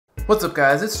What's up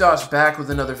guys, it's Josh back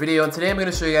with another video, and today I'm going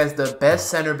to show you guys the best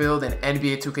center build in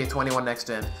NBA 2K21 Next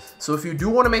Gen. So if you do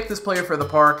want to make this player for the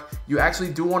park, you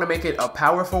actually do want to make it a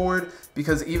power forward,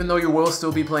 because even though you will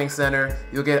still be playing center,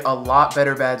 you'll get a lot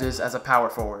better badges as a power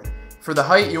forward. For the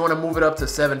height, you want to move it up to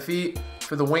 7 feet.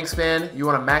 For the wingspan, you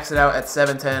want to max it out at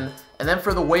 7'10", and then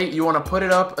for the weight, you want to put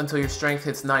it up until your strength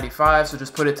hits 95, so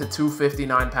just put it to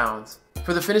 259 pounds.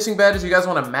 For the finishing badges, you guys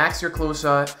want to max your close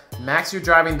shot, max your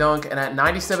driving dunk, and at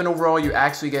 97 overall, you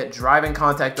actually get driving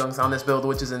contact dunks on this build,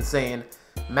 which is insane.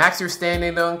 Max your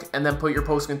standing dunk, and then put your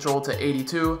post control to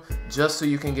 82, just so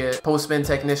you can get Post Spin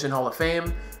Technician Hall of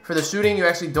Fame. For the shooting, you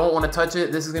actually don't want to touch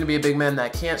it. This is going to be a big man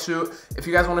that can't shoot. If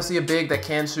you guys want to see a big that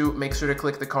can shoot, make sure to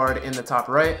click the card in the top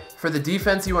right. For the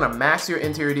defense, you want to max your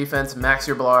interior defense, max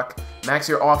your block, max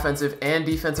your offensive and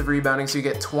defensive rebounding, so you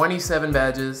get 27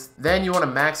 badges. Then you want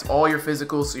to max all your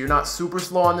physicals, so you're not super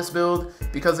slow on this build.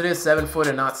 Because it is 7 foot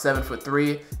and not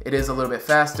 7'3", it is a little bit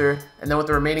faster. And then with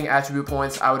the remaining attribute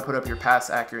points, I would put up your pass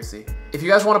accuracy. If you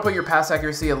guys want to put your pass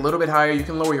accuracy a little bit higher, you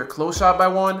can lower your close shot by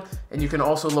 1, and you can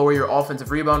also lower your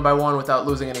offensive rebound by 1 without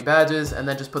losing any badges, and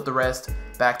then just put the rest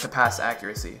back to pass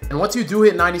accuracy. And once you do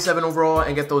hit 97 overall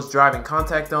and get those driving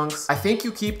contact dunks, I think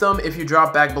you keep them if you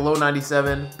drop back below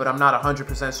 97, but I'm not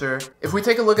 100% sure. If we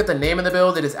take a look at the name of the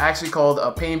build, it is actually called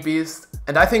a Paint Beast,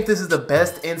 and I think this is the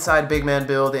best inside big man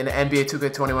build in NBA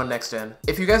 2K21 Next Gen.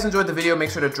 If you guys enjoyed the video, make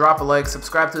sure to drop a like,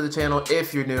 subscribe to the channel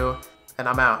if you're new, and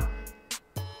I'm out.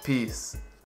 Peace.